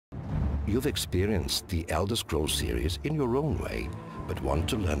You've experienced the Elder Scrolls series in your own way, but want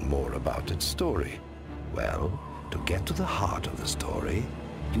to learn more about its story. Well, to get to the heart of the story,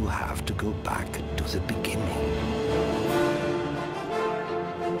 you have to go back to the beginning.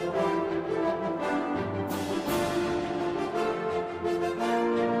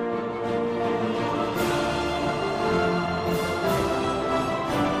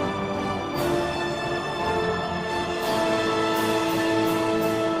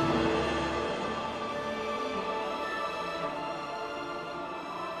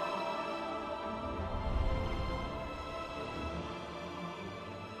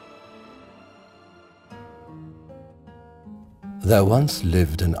 There once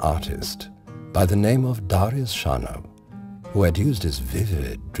lived an artist by the name of Darius Shano, who had used his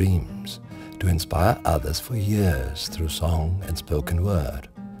vivid dreams to inspire others for years through song and spoken word.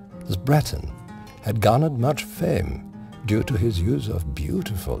 This Breton had garnered much fame due to his use of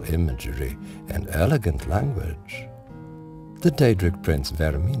beautiful imagery and elegant language. The Daedric Prince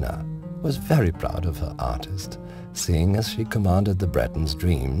Vaermina was very proud of her artist, seeing as she commanded the Breton's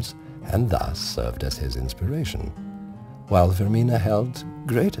dreams and thus served as his inspiration. While Vaermina held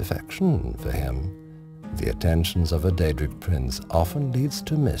great affection for him, the attentions of a Daedric prince often leads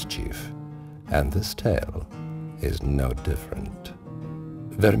to mischief, and this tale is no different.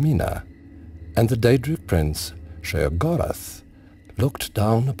 Vaermina and the Daedric prince Ch.37 looked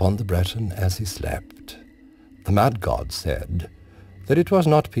down upon the Breton as he slept. The mad god said that it was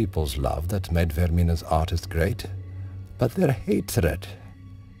not people's love that made Vaermina's artist great, but their hatred.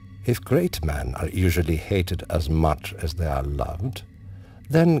 If great men are usually hated as much as they are loved,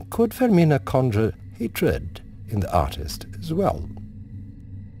 then could Vaermina conjure hatred in the artist as well?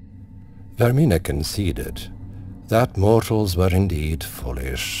 Vaermina conceded that mortals were indeed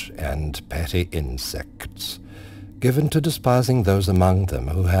foolish and petty insects, given to despising those among them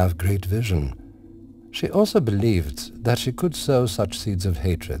who have great vision. She also believed that she could sow such seeds of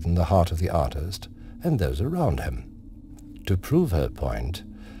hatred in the heart of the artist and those around him. To prove her point,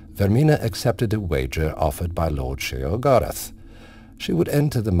 Vaermina accepted a wager offered by Lord Ch.37. She would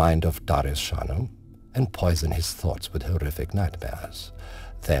enter the mind of Darius Shano and poison his thoughts with horrific nightmares.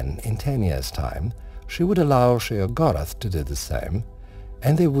 Then, in 10 years' time, she would allow Ch.37 to do the same,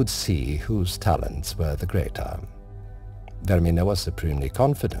 and they would see whose talents were the greater. Vaermina was supremely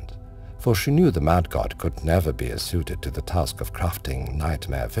confident, for she knew the mad god could never be as suited to the task of crafting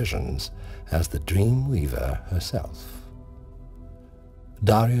nightmare visions as the dream weaver herself.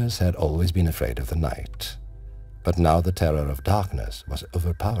 Darius had always been afraid of the night, but now the terror of darkness was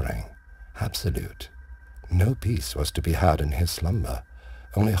overpowering, absolute. No peace was to be had in his slumber,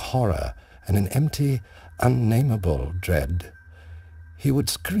 only horror and an empty, unnameable dread. He would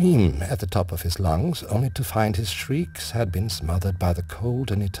scream at the top of his lungs, only to find his shrieks had been smothered by the cold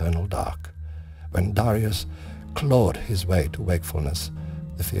and eternal dark. When Darius clawed his way to wakefulness,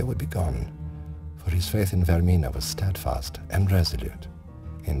 the fear would be gone, for his faith in Vaermina was steadfast and resolute.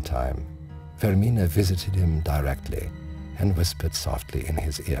 In time, Vaermina visited him directly and whispered softly in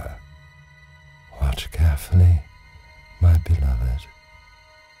his ear, "Watch carefully, my beloved."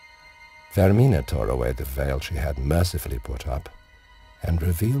 Vaermina tore away the veil she had mercifully put up and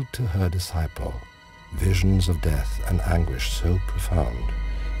revealed to her disciple visions of death and anguish so profound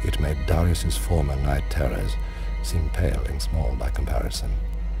it made Darius's former night terrors seem pale and small by comparison.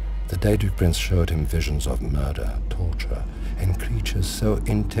 The Daedric Prince showed him visions of murder, torture, and creatures so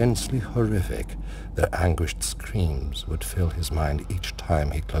intensely horrific their anguished screams would fill his mind each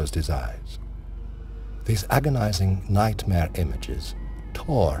time he closed his eyes. These agonizing nightmare images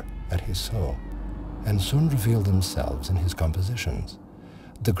tore at his soul and soon revealed themselves in his compositions.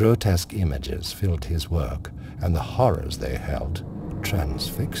 The grotesque images filled his work, and the horrors they held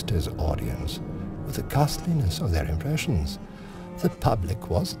transfixed his audience with the ghastliness of their impressions. The public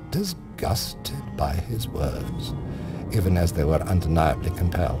was disgusted by his words, even as they were undeniably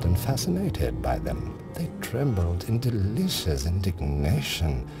compelled and fascinated by them. They trembled in delicious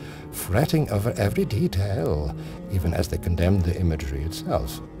indignation, fretting over every detail, even as they condemned the imagery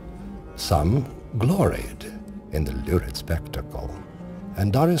itself. Some gloried in the lurid spectacle,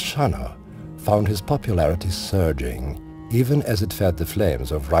 and Darius Shano found his popularity surging, even as it fed the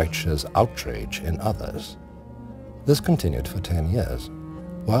flames of righteous outrage in others. This continued for 10 years,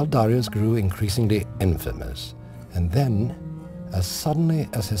 while Darius grew increasingly infamous, and then, as suddenly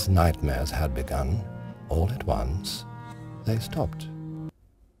as his nightmares had begun, all at once, they stopped.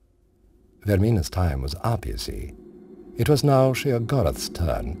 Vaermina's time was up, you see. It was now Ch.37's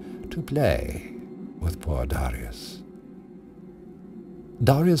turn to play with poor Darius.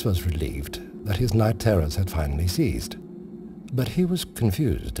 Darius was relieved that his night terrors had finally ceased. But he was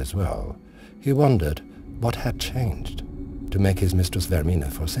confused as well. He wondered what had changed to make his mistress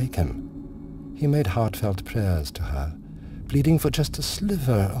Vaermina forsake him. He made heartfelt prayers to her, pleading for just a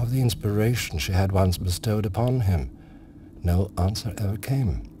sliver of the inspiration she had once bestowed upon him. No answer ever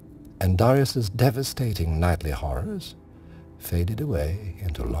came, and Darius's devastating nightly horrors faded away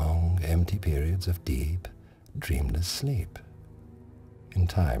into long, empty periods of deep, dreamless sleep. In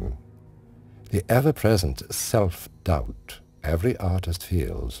time, the ever-present self-doubt every artist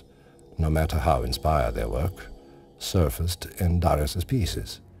feels, no matter how inspired their work, surfaced in Darius's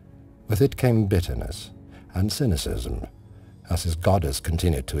pieces. With it came bitterness and cynicism, as his goddess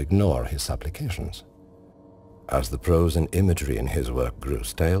continued to ignore his supplications. As the prose and imagery in his work grew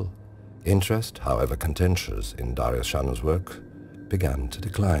stale, interest, however contentious, in Darius Shano's work began to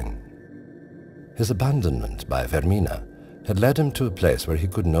decline. His abandonment by Vaermina had led him to a place where he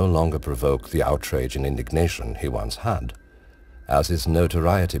could no longer provoke the outrage and indignation he once had. As his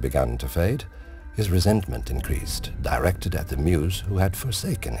notoriety began to fade, his resentment increased, directed at the muse who had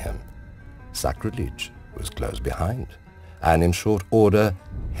forsaken him. Sacrilege was close behind, and in short order,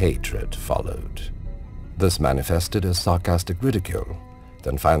 hatred followed. This manifested as sarcastic ridicule,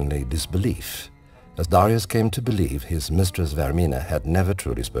 then finally disbelief, as Darius came to believe his mistress Vaermina had never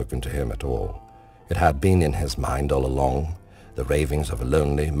truly spoken to him at all. It had been in his mind all along, the ravings of a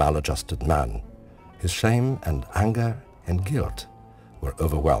lonely, maladjusted man. His shame and anger and guilt were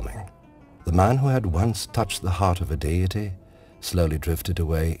overwhelming. The man who had once touched the heart of a deity slowly drifted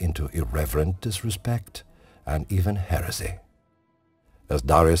away into irreverent disrespect and even heresy. As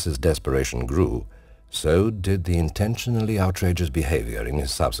Darius's desperation grew, so did the intentionally outrageous behavior in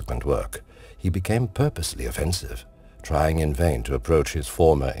his subsequent work. He became purposely offensive, trying in vain to approach his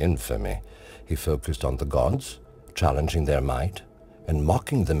former infamy. He focused on the gods, challenging their might, and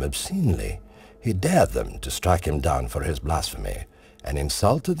mocking them obscenely. He dared them to strike him down for his blasphemy, and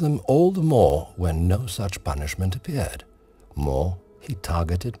insulted them all the more when no such punishment appeared. More, he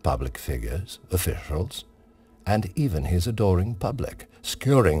targeted public figures, officials, and even his adoring public,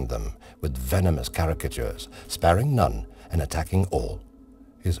 skewering them with venomous caricatures, sparing none and attacking all.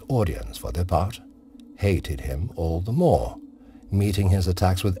 His audience, for their part, hated him all the more, meeting his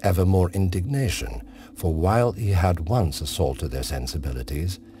attacks with ever more indignation, for while he had once assaulted their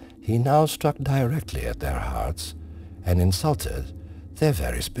sensibilities, he now struck directly at their hearts and insulted their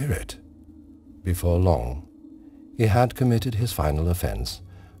very spirit. Before long, he had committed his final offense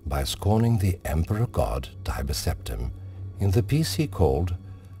by scorning the emperor god Ch.37 in the piece he called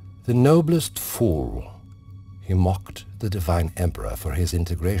 "The Noblest Fool." He mocked the divine emperor for his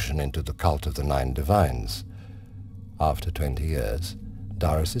integration into the cult of the 9 divines. After 20 years,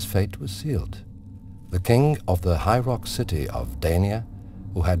 Darius's fate was sealed. The king of the high rock city of Dania,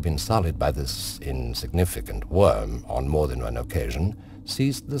 who had been sullied by this insignificant worm on more than one occasion,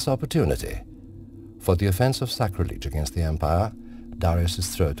 seized this opportunity. For the offense of sacrilege against the empire,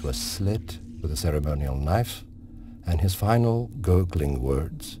 Darius's throat was slit with a ceremonial knife, and his final gurgling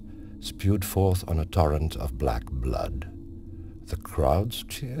words spewed forth on a torrent of black blood. The crowds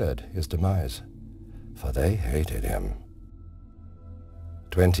cheered his demise, for they hated him.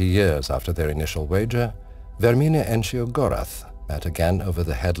 20 years after their initial wager, Vaermina and Sheogorath met again over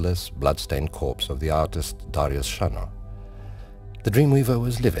the headless, blood-stained corpse of the artist Darius Shano. The Dreamweaver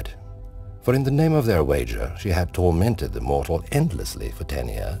was livid, for in the name of their wager she had tormented the mortal endlessly for 10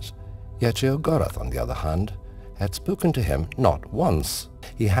 years, yet Sheogorath, on the other hand, had spoken to him not once.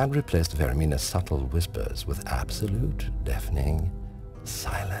 He had replaced Vaermina's subtle whispers with absolute, deafening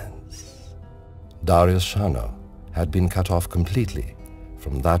silence. Darius Shano had been cut off completely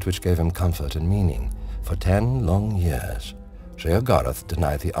from that which gave him comfort and meaning. For 10 long years, Sheogorath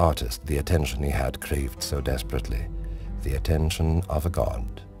denied the artist the attention he had craved so desperately, the attention of a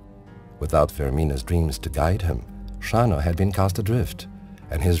god. Without Vaermina's dreams to guide him, Shano had been cast adrift,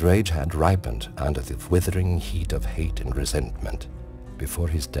 and his rage had ripened under the withering heat of hate and resentment. Before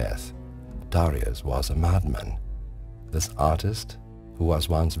his death, Darius was a madman. This artist, who was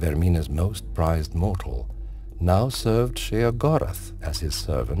once Vaermina's most prized mortal, now served Sheogorath as his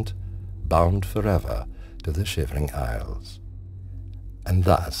servant, bound forever to the Shivering Isles. And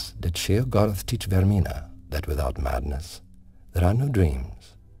thus did Sheogorath teach Vaermina that without madness there are no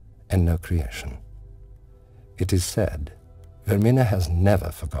dreams and no creation. It is said Vaermina has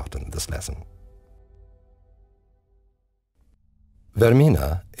never forgotten this lesson.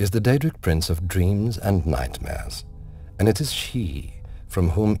 Vaermina is the Daedric Prince of dreams and nightmares, and it is she from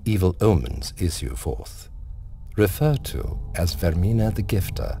whom evil omens issue forth. Referred to as Vaermina the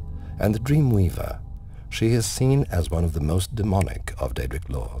Gifter and the Dreamweaver, she is seen as one of the most demonic of Daedric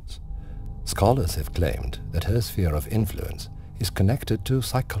lords. Scholars have claimed that her sphere of influence is connected to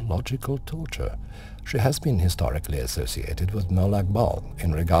psychological torture. She has been historically associated with Molag Bal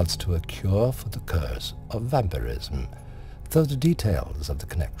in regards to a cure for the curse of vampirism, though the details of the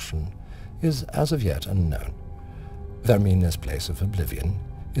connection is as of yet unknown. Vaermina's place of oblivion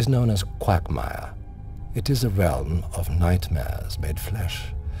is known as Quagmire. It is a realm of nightmares made flesh,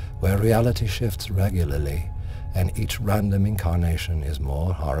 where reality shifts regularly, and each random incarnation is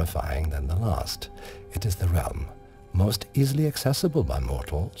more horrifying than the last. It is the realm most easily accessible by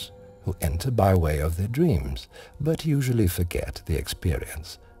mortals, who enter by way of their dreams, but usually forget the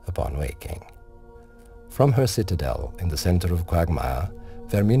experience upon waking. From her citadel in the center of Quagmire,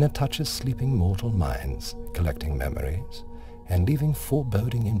 Vaermina touches sleeping mortal minds, collecting memories, and leaving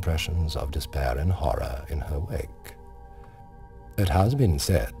foreboding impressions of despair and horror in her wake. It has been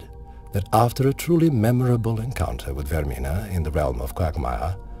said that after a truly memorable encounter with Vaermina in the realm of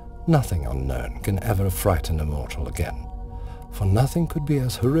Quagmire, nothing unknown can ever frighten a mortal again, for nothing could be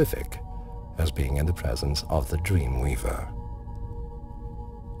as horrific as being in the presence of the Dreamweaver.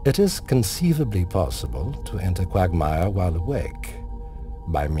 It is conceivably possible to enter Quagmire while awake,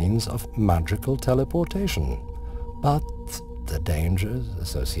 by means of magical teleportation, but the dangers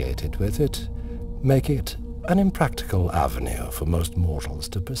associated with it make it an impractical avenue for most mortals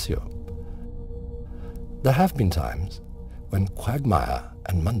to pursue. There have been times when Quagmire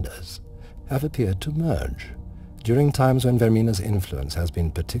and Mundus have appeared to merge, during times when Vaermina's influence has been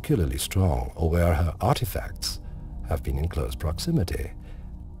particularly strong or where her artifacts have been in close proximity.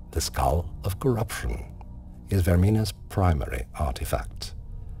 The Skull of Corruption is Vaermina's primary artifact.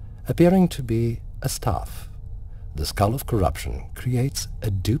 Appearing to be a staff, the Skull of Corruption creates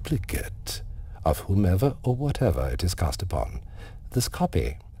a duplicate of whomever or whatever it is cast upon. This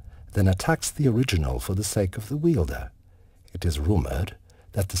copy then attacks the original for the sake of the wielder. It is rumored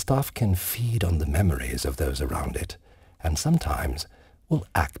that the staff can feed on the memories of those around it, and sometimes will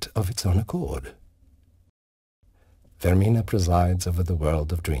act of its own accord. Vaermina presides over the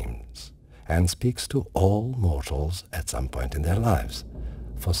world of dreams, and speaks to all mortals at some point in their lives.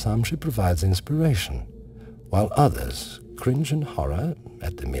 For some she provides inspiration, while others cringe in horror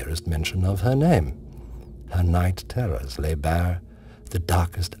at the merest mention of her name. Her night terrors lay bare the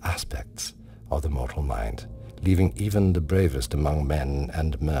darkest aspects of the mortal mind, leaving even the bravest among men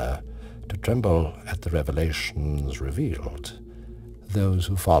and mer to tremble at the revelations revealed. Those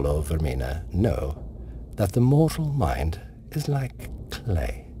who follow Vaermina know that the mortal mind is like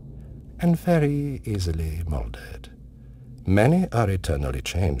clay, and very easily molded. Many are eternally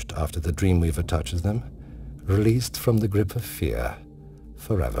changed after the Dreamweaver touches them, released from the grip of fear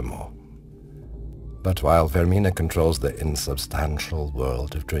forevermore. But while Vaermina controls the insubstantial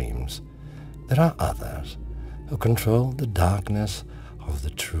world of dreams, there are others who control the darkness of the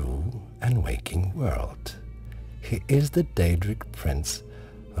true and waking world. He is the Daedric Prince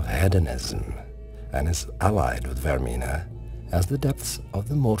of hedonism, and is allied with Vaermina as the depths of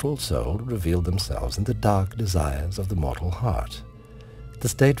the mortal soul reveal themselves in the dark desires of the mortal heart.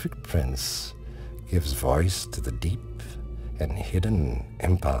 This Daedric Prince gives voice to the deep and hidden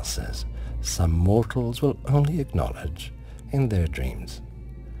impulses some mortals will only acknowledge in their dreams.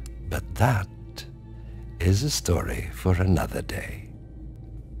 But that is a story for another day.